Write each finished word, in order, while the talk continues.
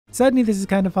Suddenly this is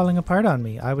kind of falling apart on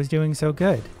me. I was doing so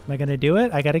good. Am I gonna do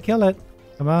it? I gotta kill it.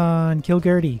 Come on, kill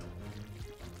Gertie.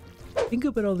 Think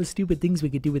about all the stupid things we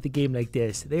could do with a game like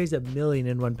this. There's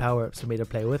 1,000,001 power-ups for me to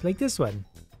play with, like this one.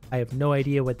 I have no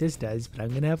idea what this does, but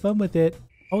I'm gonna have fun with it.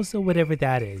 Also, whatever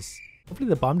that is. Hopefully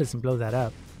the bomb doesn't blow that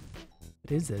up.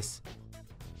 What is this?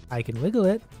 I can wiggle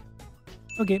it.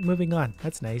 Okay, moving on.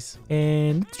 That's nice.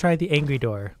 And let's try the angry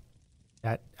door.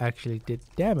 That actually did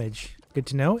damage. Good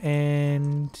to know.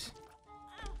 And...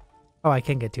 oh, I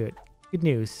can get to it. Good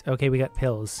news. Okay, we got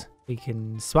pills. We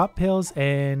can swap pills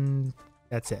and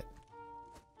that's it.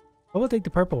 But we'll take the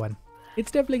purple one.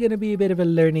 It's definitely going to be a bit of a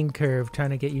learning curve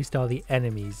trying to get used to all the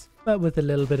enemies. But with a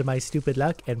little bit of my stupid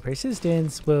luck and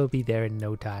persistence, we'll be there in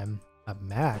no time. A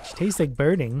match? Tastes like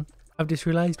burning. I've just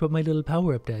realized what my little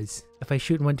power-up does. If I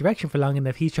shoot in one direction for long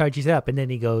enough, he charges up and then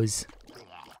he goes...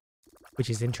 which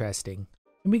is interesting.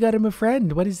 And we got him a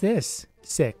friend. What is this?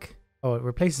 Sick. Oh, it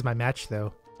replaces my match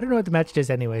though. I don't know what the match does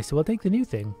anyway, so we'll take the new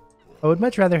thing. I would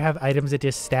much rather have items that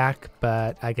just stack,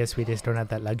 but I guess we just don't have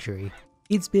that luxury.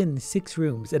 It's been 6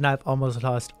 rooms and I've almost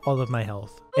lost all of my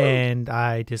health. And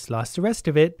I just lost the rest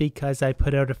of it because I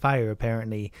put out a fire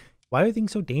apparently. Why are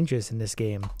things so dangerous in this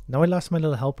game? Now I lost my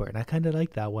little helper and I kind of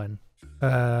like that one.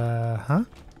 Huh?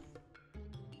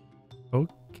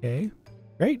 Okay.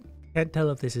 Great. Can't tell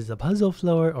if this is a puzzle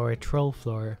floor or a troll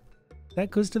floor. That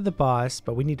goes to the boss,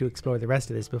 but we need to explore the rest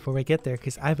of this before we get there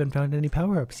because I haven't found any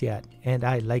power-ups yet. And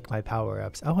I like my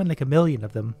power-ups. I want like 1,000,000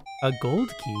 of them. A gold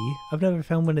key? I've never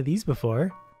found one of these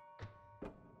before.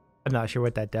 I'm not sure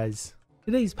what that does.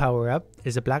 Today's power-up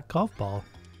is a black golf ball.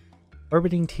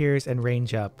 Orbiting tears and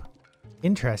range up.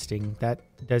 Interesting. That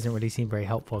doesn't really seem very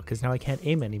helpful because now I can't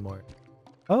aim anymore.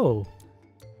 Oh.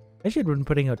 I should have been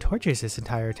putting out torches this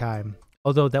entire time.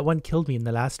 Although that one killed me in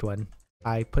the last one.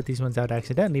 I put these ones out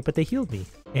accidentally, but they healed me.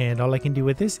 And all I can do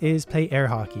with this is play air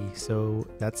hockey. So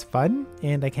that's fun.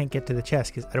 And I can't get to the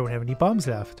chest because I don't have any bombs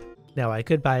left. Now I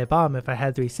could buy a bomb if I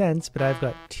had 3 cents, but I've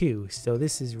got 2. So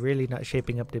this is really not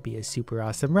shaping up to be a super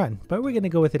awesome run. But we're going to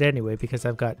go with it anyway because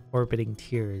I've got orbiting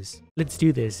tears. Let's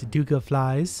do this. Duga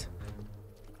flies.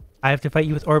 I have to fight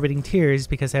you with orbiting tears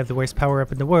because I have the worst power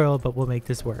up in the world, but we'll make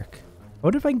this work. I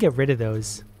wonder if I can get rid of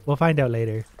those. We'll find out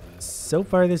later. So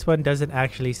far this one doesn't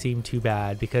actually seem too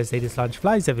bad because they just launch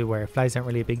flies everywhere. Flies aren't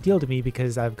really a big deal to me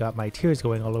because I've got my tears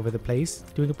going all over the place,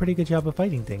 doing a pretty good job of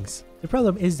fighting things. The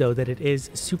problem is though that it is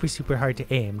super hard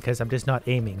to aim because I'm just not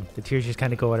aiming. The tears just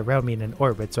kind of go around me in an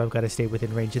orbit, so I've got to stay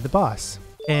within range of the boss.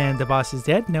 And the boss is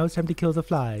dead, now it's time to kill the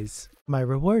flies. My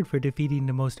reward for defeating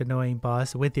the most annoying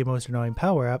boss with the most annoying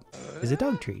power-up is a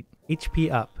dog treat.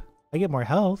 HP up. I get more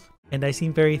health. And I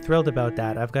seem very thrilled about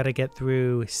that. I've got to get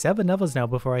through 7 levels now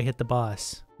before I hit the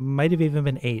boss. Might have even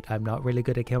been 8. I'm not really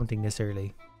good at counting this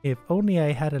early. If only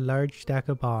I had a large stack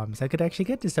of bombs, I could actually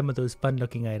get to some of those fun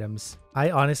looking items.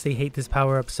 I honestly hate this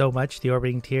power up so much, the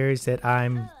orbiting tears, that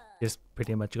I'm just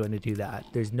pretty much going to do that.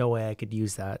 There's no way I could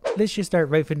use that. Let's just start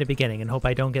right from the beginning and hope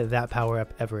I don't get that power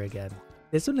up ever again.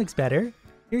 This one looks better.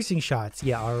 Piercing shots.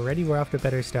 Yeah, already we're off to a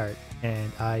better start.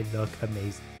 And I look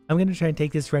amazing. I'm going to try and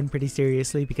take this run pretty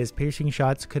seriously because piercing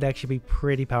shots could actually be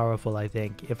pretty powerful, I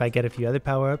think. If I get a few other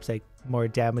power-ups like more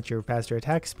damage or faster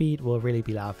attack speed, we'll really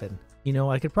be laughing. You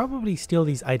know, I could probably steal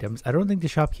these items. I don't think the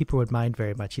shopkeeper would mind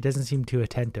very much. He doesn't seem too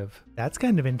attentive. That's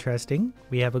kind of interesting.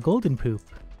 We have a golden poop.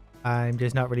 I'm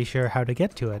just not really sure how to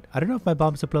get to it. I don't know if my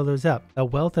bombs will blow those up. A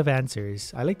wealth of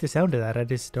answers. I like the sound of that. I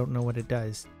just don't know what it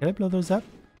does. Can I blow those up?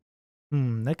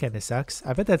 That kind of sucks.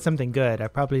 I bet that's something good. I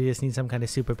probably just need some kind of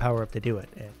super power up to do it.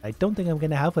 And I don't think I'm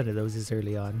going to have one of those this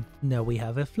early on. Now we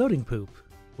have a floating poop.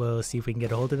 We'll see if we can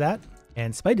get a hold of that.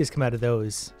 And spiders come out of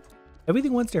those.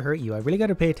 Everything wants to hurt you. I really got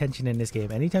to pay attention in this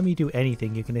game. Anytime you do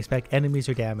anything, you can expect enemies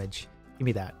or damage. Give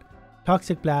me that.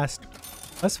 Toxic blast.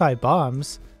 +5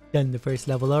 bombs. Done the first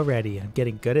level already. I'm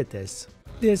getting good at this.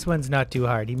 This one's not too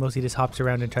hard. He mostly just hops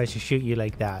around and tries to shoot you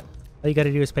like that. All you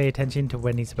gotta do is pay attention to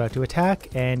when he's about to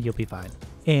attack and you'll be fine.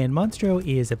 And Monstro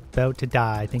is about to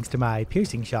die thanks to my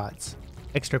piercing shots.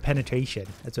 Extra penetration,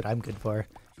 that's what I'm good for.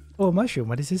 Oh, a mushroom,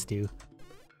 what does this do?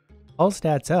 All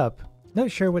stats up. Not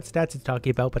sure what stats it's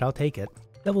talking about, but I'll take it.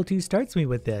 Level 2 starts me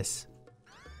with this.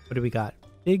 What do we got?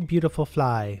 Big beautiful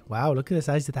fly. Wow, look at the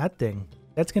size of that thing.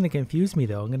 That's gonna confuse me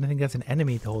though. I'm gonna think that's an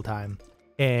enemy the whole time.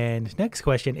 And next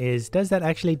question is, does that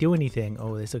actually do anything?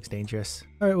 Oh, this looks dangerous.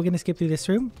 Alright, we're gonna skip through this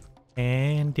room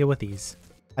and deal with these.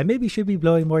 I maybe should be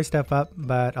blowing more stuff up,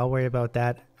 but I'll worry about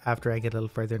that after I get a little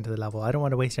further into the level. I don't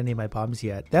want to waste any of my bombs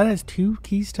yet. That has 2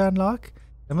 keys to unlock?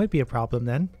 That might be a problem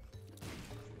then.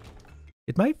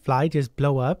 Did my fly just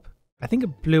blow up? I think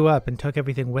it blew up and took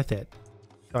everything with it.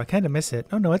 So I kind of miss it.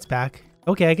 Oh no, it's back.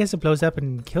 Okay, I guess it blows up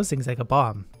and kills things like a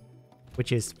bomb.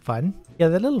 which is fun. Yeah,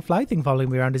 that little fly thing following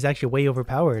me around is actually way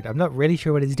overpowered. I'm not really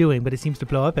sure what it's doing, but it seems to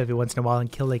blow up every once in a while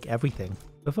and kill like everything.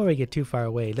 Before we get too far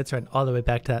away, let's run all the way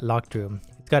back to that locked room.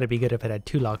 It's gotta be good if it had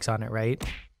 2 locks on it, right?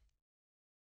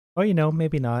 Or you know,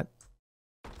 maybe not.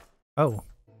 Oh,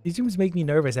 these rooms make me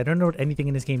nervous. I don't know what anything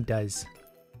in this game does.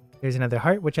 There's another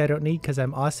heart, which I don't need because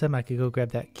I'm awesome. I could go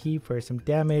grab that key for some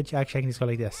damage. Actually, I can just go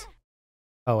like this.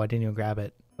 Oh, I didn't even grab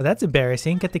it. Well, that's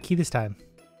embarrassing. Get the key this time.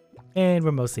 And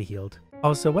we're mostly healed.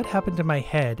 Also, what happened to my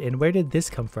head and where did this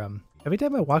come from? Every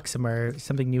time I walk somewhere,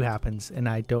 something new happens and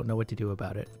I don't know what to do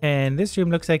about it. And this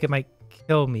room looks like it might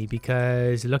kill me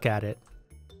because look at it.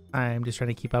 I'm just trying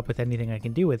to keep up with anything I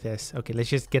can do with this. Okay, let's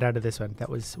just get out of this one. That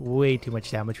was way too much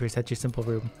damage for such a simple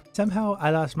room. Somehow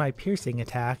I lost my piercing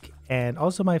attack and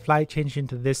also my fly changed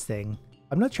into this thing.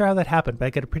 I'm not sure how that happened, but I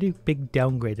got a pretty big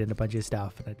downgrade in a bunch of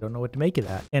stuff and I don't know what to make of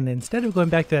that. And instead of going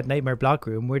back to that nightmare block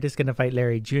room, we're just going to fight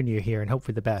Larry Jr. here and hope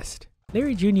for the best.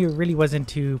 Larry Jr. really wasn't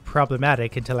too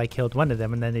problematic until I killed one of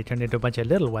them and then they turned into a bunch of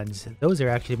little ones. Those are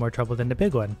actually more trouble than the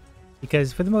big one.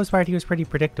 Because for the most part, he was pretty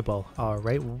predictable.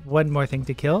 Alright, one more thing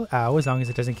to kill. Ow, as long as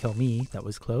it doesn't kill me. That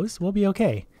was close. We'll be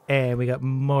okay. And we got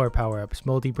more power-ups.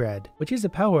 Moldy bread. Which is a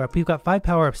power-up. We've got 5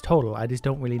 power-ups total. I just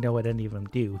don't really know what any of them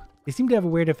do. They seem to have a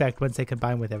weird effect once they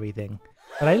combine with everything.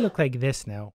 But I look like this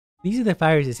now. These are the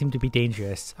fires that seem to be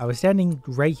dangerous. I was standing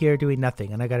right here doing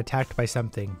nothing and I got attacked by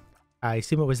something. I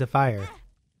assume it was the fire.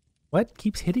 What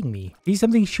keeps hitting me? I see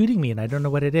something shooting me and I don't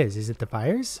know what it is. Is it the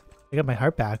fires? I got my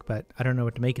heart back, but I don't know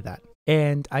what to make of that.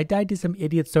 And I died to some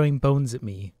idiots throwing bones at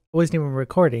me. I wasn't even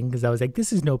recording because I was like,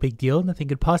 this is no big deal. Nothing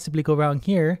could possibly go wrong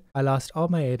here. I lost all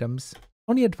my items.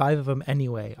 Only had 5 of them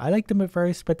anyway. I liked them at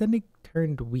first, but then they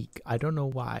turned weak. I don't know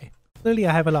why. Clearly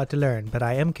I have a lot to learn, but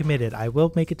I am committed. I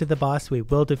will make it to the boss. We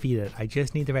will defeat it. I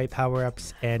just need the right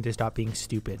power-ups and to stop being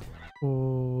stupid.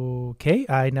 Okay,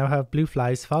 I now have blue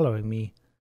flies following me.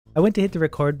 I went to hit the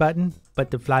record button,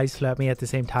 but the flies flew at me at the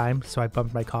same time, so I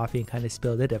bumped my coffee and kind of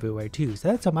spilled it everywhere too. So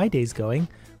that's how my day's going.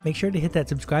 Make sure to hit that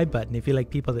subscribe button if you like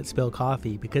people that spill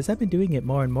coffee, because I've been doing it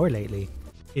more and more lately.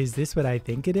 Is this what I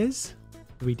think it is?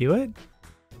 Do we do it?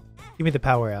 Give me the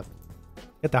power up.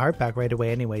 Get the heart back right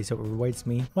away anyway, so it rewards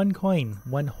me 1 coin,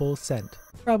 1 whole cent.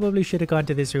 Probably should have gone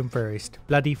to this room first.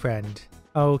 Bloody friend.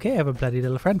 Okay, I have a bloody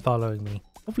little friend following me.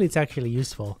 Hopefully it's actually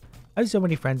useful. I have so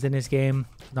many friends in this game.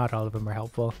 Not all of them are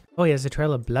helpful. Oh, he has a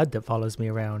trail of blood that follows me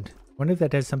around. Wonder if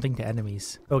that does something to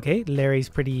enemies. Okay, Larry's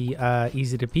pretty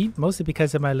easy to beat, mostly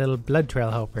because of my little blood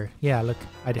trail helper. Yeah, look,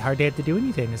 I hardly had to do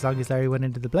anything as long as Larry went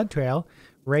into the blood trail.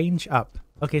 Range up.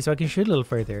 Okay, so I can shoot a little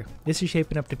further. This is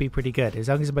shaping up to be pretty good. As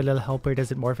long as my little helper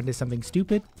doesn't morph into something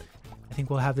stupid, I think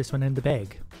we'll have this one in the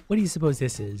bag. What do you suppose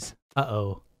this is?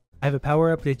 Uh-oh. I have a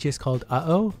power-up that's just called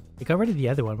Uh-oh. I got rid of the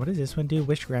other one. What does this one do?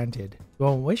 Wish granted. Do I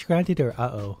want wish granted or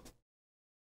uh-oh?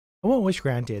 I want wish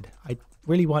granted. I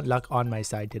really want luck on my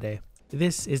side today.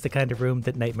 This is the kind of room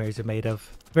that nightmares are made of.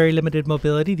 Very limited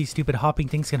mobility. These stupid hopping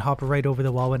things can hop right over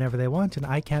the wall whenever they want, and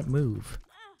I can't move.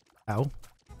 Ow.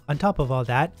 On top of all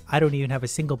that, I don't even have a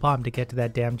single bomb to get to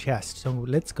that damn chest, so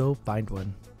let's go find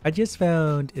one. I just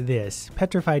found this.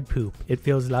 Petrified poop. It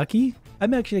feels lucky?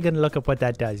 I'm actually going to look up what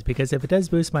that does, because if it does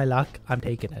boost my luck, I'm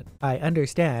taking it. I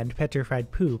understand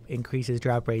petrified poop increases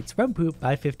drop rates from poop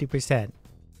by 50%. So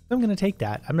I'm going to take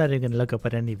that. I'm not even going to look up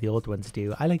what any of the old ones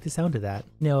do. I like the sound of that.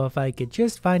 Now, if I could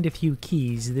just find a few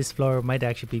keys, this floor might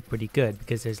actually be pretty good,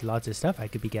 because there's lots of stuff I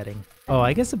could be getting. Oh,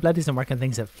 I guess the blood doesn't work on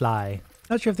things that fly.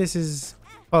 Not sure if this is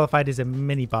qualified as a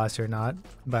mini boss or not,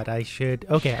 but I should.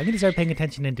 Okay, I'm going to start paying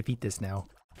attention and defeat this now.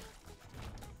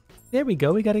 There we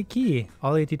go, we got a key.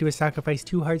 All I had to do is sacrifice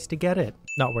 2 hearts to get it.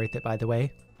 Not worth it, by the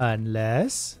way.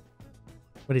 Unless...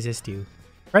 what does this do?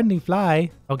 Friendly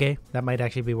fly! Okay, that might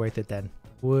actually be worth it then.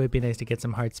 Would be nice to get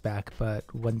some hearts back,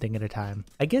 but one thing at a time.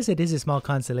 I guess it is a small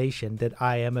consolation that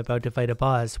I am about to fight a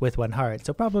boss with 1 heart,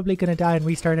 so probably gonna die and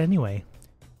restart anyway.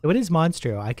 Though it is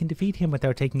Monstro, I can defeat him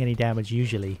without taking any damage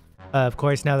usually. Of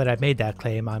course, now that I've made that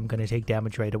claim, I'm gonna take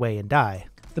damage right away and die.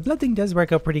 The blood thing does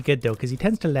work out pretty good though, because he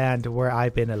tends to land where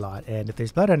I've been a lot, and if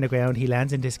there's blood underground, he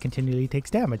lands and just continually takes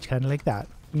damage, kind of like that.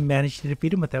 We managed to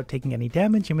defeat him without taking any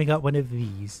damage, and we got one of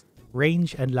these.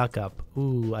 Range and luck up.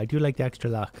 Ooh, I do like the extra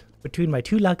luck. Between my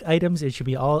 2 luck items, it should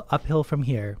be all uphill from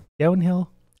here.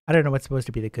 Downhill? I don't know what's supposed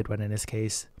to be the good one in this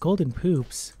case. Golden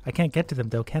poops. I can't get to them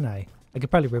though, can I? I could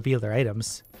probably reveal their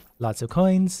items. Lots of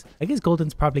coins. I guess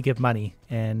goldens probably give money.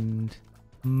 And...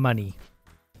 money.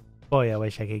 Boy, I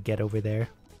wish I could get over there.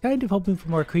 Kind of hoping for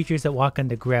more creatures that walk on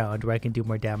the ground where I can do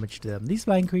more damage to them. These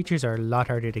flying creatures are a lot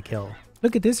harder to kill.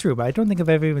 Look at this room. I don't think I've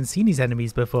ever even seen these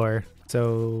enemies before.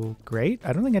 So, great.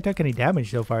 I don't think I took any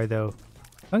damage so far though.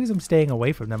 As long as I'm staying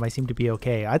away from them, I seem to be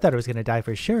okay. I thought I was going to die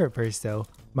for sure at first though.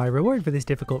 My reward for this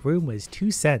difficult room was 2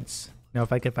 cents. Now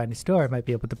if I could find a store, I might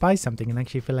be able to buy something and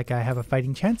actually feel like I have a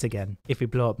fighting chance again. If we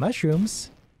blow up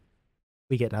mushrooms,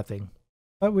 we get nothing.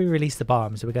 But we released the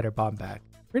bomb, so we got our bomb back.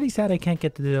 Really sad I can't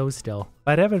get to those still.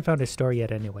 But I haven't found a store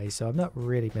yet anyway, so I'm not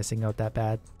really missing out that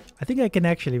bad. I think I can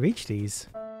actually reach these.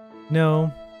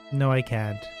 No, I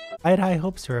can't. I had high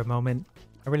hopes for a moment.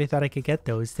 I really thought I could get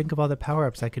those. Think of all the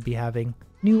power-ups I could be having.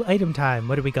 New item time.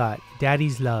 What do we got?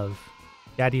 Daddy's Love.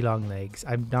 Daddy Long Legs.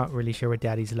 I'm not really sure what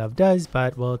Daddy's Love does,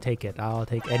 but we'll take it. I'll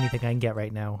take anything I can get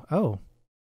right now. Oh.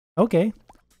 Okay.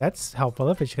 That's helpful.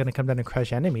 If it's going to come down and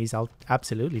crush enemies, I'll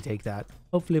absolutely take that.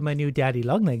 Hopefully my new Daddy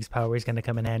Long Legs power is going to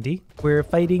come in handy. We're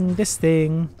fighting this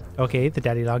thing. Okay, the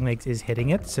Daddy Long Legs is hitting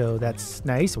it, so that's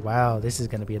nice. Wow, this is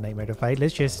going to be a nightmare to fight.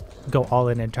 Let's just go all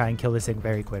in and try and kill this thing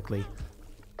very quickly.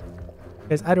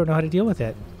 Because I don't know how to deal with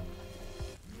it.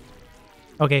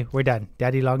 Okay, we're done.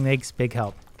 Daddy Long Legs, big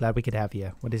help. Glad we could have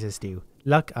you. What does this do?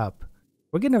 Luck up.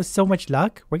 We're going to have so much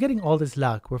luck. We're getting all this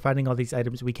luck. We're finding all these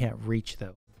items we can't reach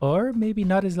though. Or maybe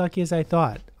not as lucky as I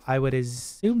thought. I would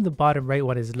assume the bottom right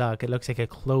one is luck. It looks like a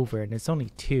clover and it's only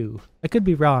 2. I could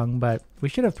be wrong, but we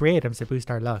should have 3 items to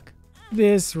boost our luck.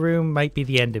 This room might be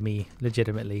the end of me,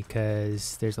 legitimately,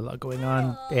 because there's a lot going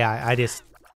on. Yeah,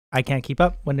 I can't keep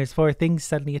up. When there's 4 things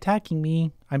suddenly attacking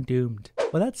me, I'm doomed.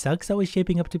 Well, that sucks. That was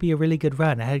shaping up to be a really good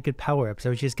run. I had good power-ups. I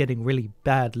was just getting really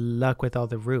bad luck with all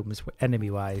the rooms,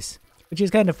 enemy-wise. Which is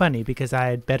kind of funny because I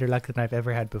had better luck than I've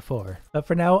ever had before. But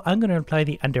for now, I'm going to apply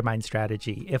the undermine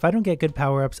strategy. If I don't get good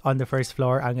power-ups on the first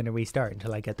floor, I'm going to restart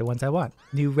until I get the ones I want.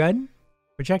 New run,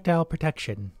 projectile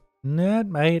protection. That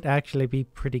might actually be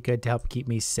pretty good to help keep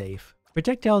me safe.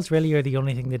 Projectiles really are the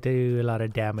only thing that do a lot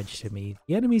of damage to me.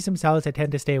 The enemies themselves I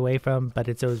tend to stay away from, but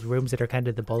it's those rooms that are kind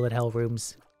of the bullet hell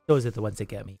rooms. Those are the ones that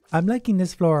get me. I'm liking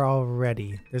this floor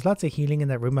already. There's lots of healing in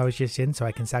that room I was just in, so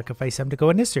I can sacrifice some to go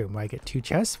in this room where I get 2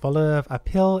 chests full of a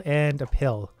pill and a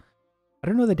pill. I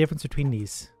don't know the difference between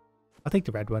these. I'll take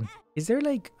the red one. Is there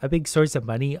like a big source of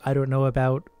money I don't know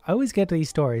about? I always get to these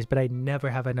stores, but I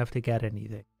never have enough to get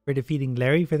anything. For defeating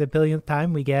Larry for the billionth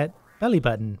time, we get belly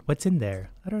button. What's in there?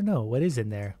 I don't know. What is in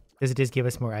there? Does it just give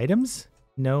us more items?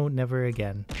 No, never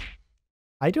again.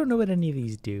 I don't know what any of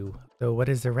these do. So what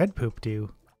does the red poop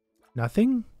do?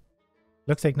 Nothing?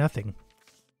 Looks like nothing.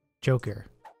 Joker.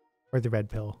 Or the red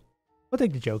pill. We'll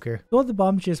take the Joker. All the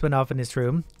bombs just went off in this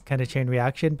room. Kind of chain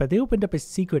reaction, but they opened up a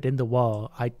secret in the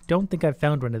wall. I don't think I've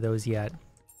found one of those yet.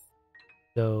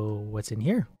 So what's in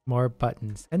here? More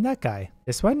buttons. And that guy.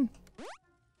 This one?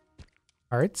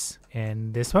 Hearts.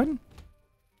 And this one?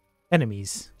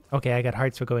 Enemies. Okay, I got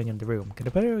hearts for going in the room. Can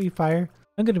I put it fire?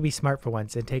 I'm going to be smart for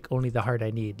once and take only the heart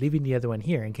I need, leaving the other one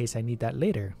here in case I need that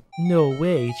later. No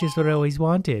way, it's just what I always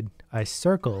wanted. A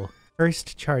circle.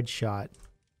 First charge shot.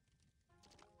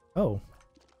 Oh.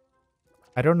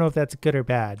 I don't know if that's good or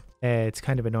bad. It's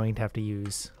kind of annoying to have to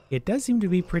use. It does seem to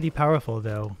be pretty powerful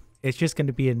though. It's just going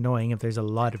to be annoying if there's a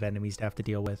lot of enemies to have to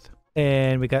deal with.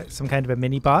 And we got some kind of a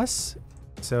mini boss.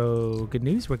 So good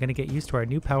news, we're going to get used to our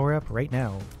new power-up right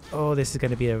now. Oh, this is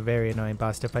going to be a very annoying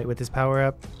boss to fight with this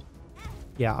power-up.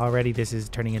 Yeah, already this is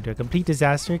turning into a complete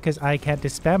disaster because I can't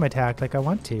just spam attack like I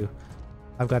want to.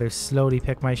 I've got to slowly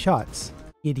pick my shots.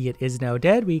 Idiot is now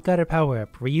dead. We got a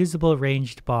power-up. Reusable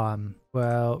ranged bomb.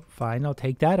 Well, fine, I'll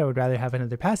take that. I would rather have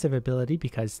another passive ability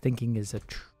because thinking is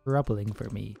troubling for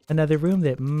me. Another room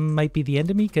that might be the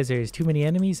end of me because there's too many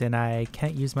enemies and I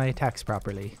can't use my attacks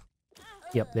properly.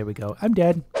 Yep, there we go. I'm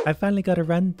dead. I finally got a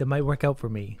run that might work out for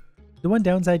me. The one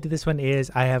downside to this one is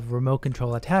I have remote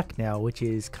control attack now, which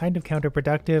is kind of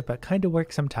counterproductive, but kind of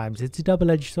works sometimes. It's a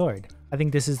double-edged sword. I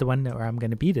think this is the one where I'm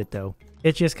going to beat it though.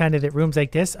 It's just kind of that rooms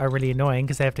like this are really annoying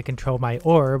because I have to control my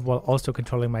orb while also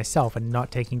controlling myself and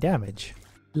not taking damage.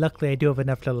 Luckily I do have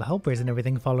enough little helpers and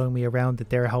everything following me around that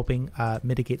they're helping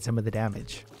mitigate some of the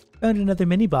damage. Found another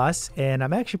mini boss and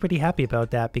I'm actually pretty happy about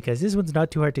that because this one's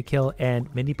not too hard to kill and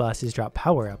mini bosses drop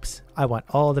power-ups. I want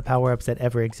all the power-ups that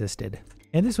ever existed.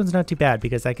 And this one's not too bad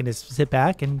because I can just sit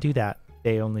back and do that.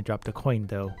 They only dropped a coin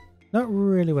though. Not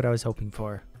really what I was hoping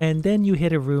for. And then you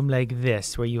hit a room like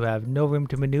this where you have no room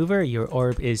to maneuver. Your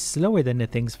orb is slower than the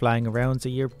things flying around, so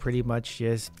you're pretty much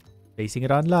just basing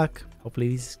it on luck. Hopefully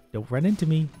these don't run into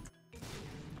me.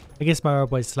 I guess my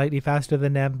orb was slightly faster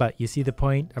than them, but you see the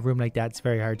point. A room like that's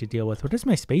very hard to deal with. What does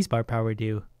my spacebar power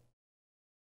do?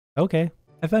 Okay.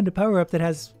 I found a power-up that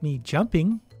has me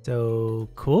jumping. So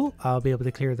cool, I'll be able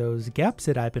to clear those gaps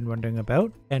that I've been wondering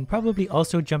about, and probably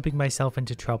also jumping myself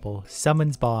into trouble.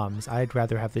 Summons bombs. I'd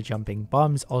rather have the jumping.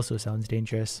 Bombs also sounds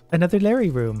dangerous. Another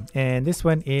Larry room, and this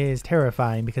one is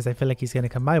terrifying because I feel like he's going to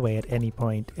come my way at any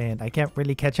point, and I can't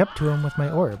really catch up to him with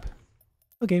my orb.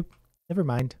 Okay, never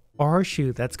mind. A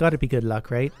horseshoe, that's got to be good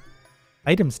luck, right?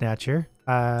 Item snatcher.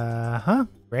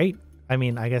 Great. I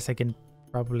mean, I guess I can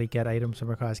probably get items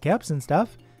from across gaps and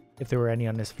stuff. If there were any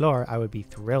on this floor, I would be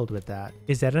thrilled with that.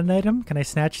 Is that an item? Can I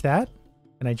snatch that?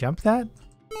 Can I jump that?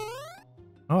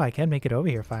 Oh, I can make it over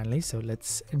here finally. So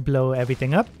let's blow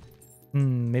everything up.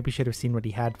 Maybe should have seen what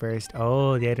he had first.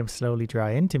 Oh, the items slowly draw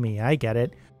into me. I get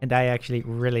it. And I actually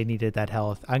really needed that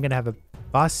health. I'm going to have a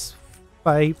boss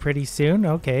fight pretty soon.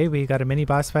 Okay, we got a mini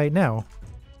boss fight now.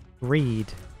 Greed.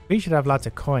 We should have lots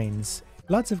of coins.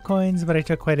 Lots of coins, but I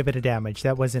took quite a bit of damage.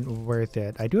 That wasn't worth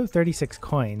it. I do have 36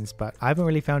 coins, but I haven't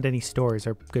really found any stores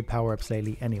or good power-ups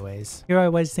lately anyways. Here I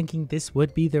was thinking this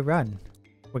would be the run.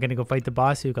 We're gonna go fight the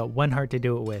boss who got one heart to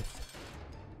do it with.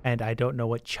 And I don't know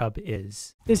what Chub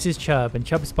is. This is Chub, and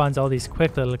Chub spawns all these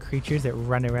quick little creatures that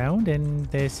run around, and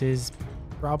this is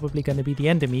probably gonna be the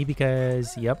end of me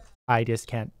because, yep, I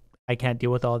can't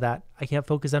deal with all that. I can't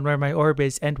focus on where my orb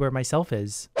is and where myself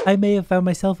is. I may have found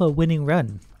myself a winning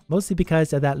run. Mostly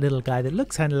because of that little guy that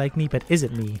looks kind of like me but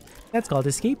isn't me. That's called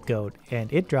a scapegoat,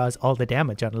 and it draws all the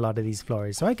damage on a lot of these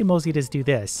floors, so I can mostly just do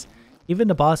this. Even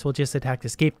the boss will just attack the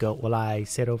scapegoat while I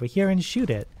sit over here and shoot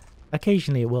it.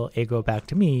 Occasionally it will aggro back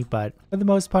to me, but for the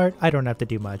most part, I don't have to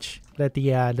do much. Let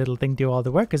the little thing do all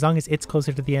the work. As long as it's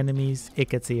closer to the enemies, it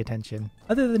gets the attention.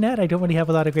 Other than that, I don't really have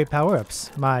a lot of great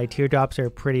power-ups. My teardrops are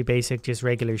pretty basic, just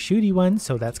regular shooty ones,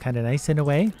 so that's kind of nice in a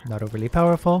way. Not overly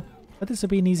powerful, but this will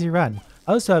be an easy run.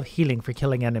 I also have healing for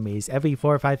killing enemies. Every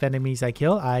 4 or 5 enemies I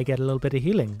kill, I get a little bit of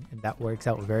healing. And that works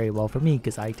out very well for me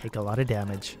because I take a lot of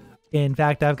damage. In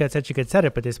fact, I've got such a good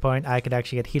setup at this point, I could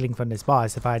actually get healing from this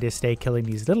boss. If I just stay killing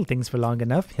these little things for long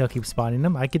enough, he'll keep spawning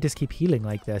them. I could just keep healing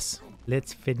like this.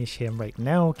 Let's finish him right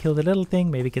now. Kill the little thing,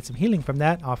 maybe get some healing from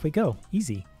that. Off we go.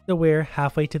 Easy. So we're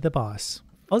halfway to the boss.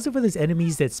 Also for those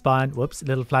enemies that spawn,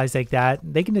 little flies like that,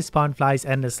 they can just spawn flies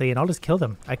endlessly and I'll just kill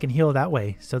them. I can heal that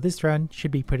way. So this run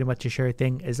should be pretty much a sure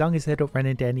thing as long as I don't run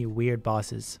into any weird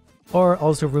bosses. Or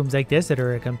also rooms like this that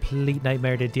are a complete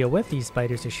nightmare to deal with. These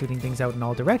spiders are shooting things out in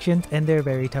all directions and they're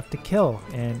very tough to kill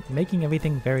and making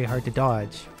everything very hard to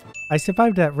dodge. I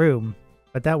survived that room,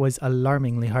 but that was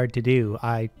alarmingly hard to do.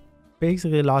 I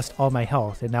basically lost all my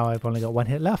health and now I've only got 1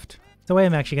 hit left. So I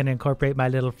am actually going to incorporate my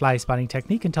little fly spawning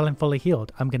technique until I'm fully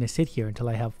healed. I'm going to sit here until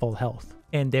I have full health.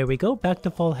 And there we go, back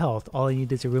to full health. All I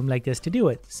need is a room like this to do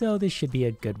it, so this should be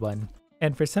a good one.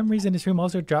 And for some reason this room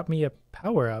also dropped me a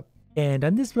power up. And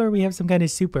on this floor we have some kind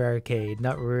of super arcade.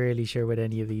 Not really sure what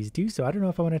any of these do, so I don't know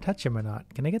if I want to touch them or not.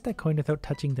 Can I get that coin without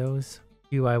touching those?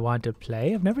 Do I want to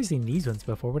play? I've never seen these ones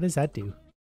before. What does that do?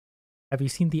 Have you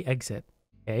seen the exit?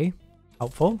 Okay,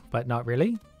 helpful, but not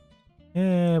really.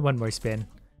 One more spin.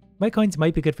 My coins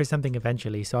might be good for something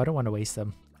eventually, so I don't want to waste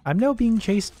them. I'm now being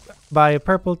chased by a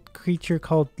purple creature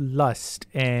called Lust,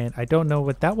 and I don't know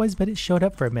what that was, but it showed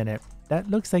up for a minute.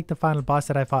 That looks like the final boss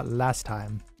that I fought last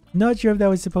time. Not sure if that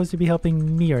was supposed to be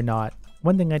helping me or not.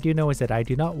 One thing I do know is that I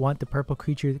do not want the purple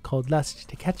creature called Lust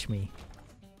to catch me.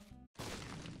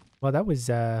 Well, that was,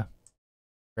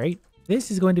 great. This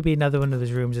is going to be another one of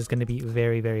those rooms that's going to be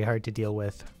very, very hard to deal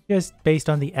with. Just based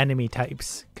on the enemy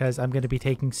types, because I'm going to be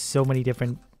taking so many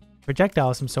different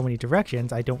projectiles from so many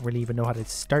directions, I don't really even know how to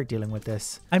start dealing with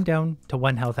this. I'm down to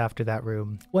 1 health after that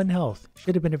room. 1 health.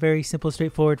 Should have been a very simple,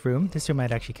 straightforward room. This room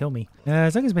might actually kill me.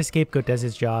 As long as my scapegoat does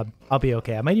his job, I'll be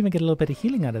okay. I might even get a little bit of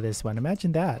healing out of this one.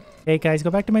 Imagine that. Hey guys, go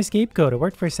back to my scapegoat. It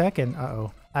worked for a second.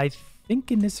 Uh-oh. I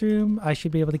think in this room, I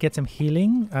should be able to get some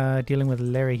healing. Dealing with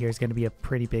Larry here is going to be a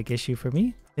pretty big issue for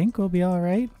me. I think we'll be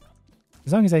alright.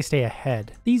 As long as I stay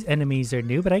ahead. These enemies are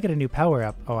new, but I get a new power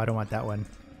up. Oh, I don't want that one.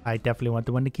 I definitely want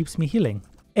the one that keeps me healing.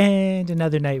 And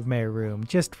another nightmare room,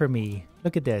 just for me.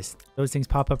 Look at this. Those things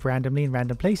pop up randomly in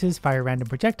random places, fire random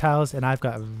projectiles, and I've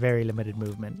got very limited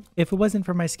movement. If it wasn't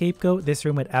for my scapegoat, this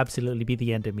room would absolutely be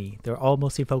the end of me. They're all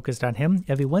mostly focused on him.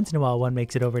 Every once in a while, one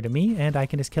makes it over to me, and I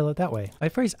can just kill it that way. My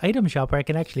first item shop where I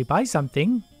can actually buy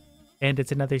something, and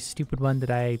it's another stupid one that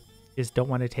I just don't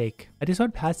want to take. I just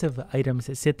want passive items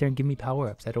that sit there and give me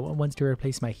power-ups. I don't want ones to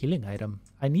replace my healing item.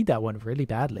 I need that one really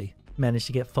badly. Managed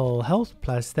to get full health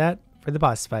plus that for the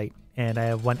boss fight. And I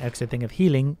have 1 extra thing of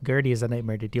healing. Gertie is a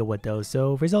nightmare to deal with though,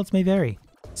 so results may vary.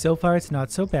 So far it's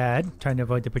not so bad. Trying to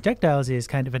avoid the projectiles is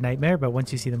kind of a nightmare, but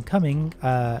once you see them coming,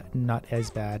 not as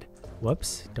bad.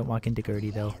 Whoops, don't walk into Gertie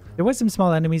though. There was some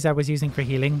small enemies I was using for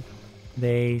healing.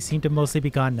 They seem to mostly be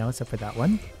gone now, except for that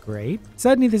one. Great.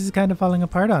 Suddenly this is kind of falling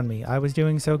apart on me. I was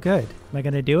doing so good. Am I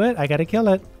gonna do it? I gotta kill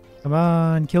it. Come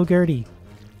on, kill Gertie.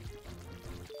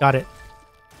 Got it.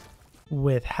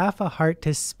 With half a heart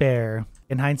to spare.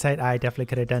 In hindsight, I definitely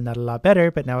could have done that a lot better,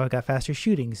 but now I've got faster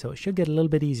shooting, so it should get a little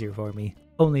bit easier for me.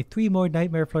 Only 3 more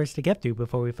nightmare floors to get through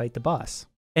before we fight the boss.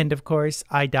 And of course,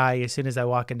 I die as soon as I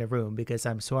walk in the room because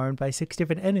I'm swarmed by 6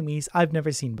 different enemies I've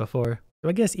never seen before. So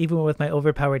I guess even with my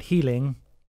overpowered healing,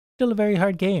 still a very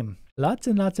hard game. Lots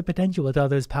and lots of potential with all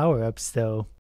those power-ups though.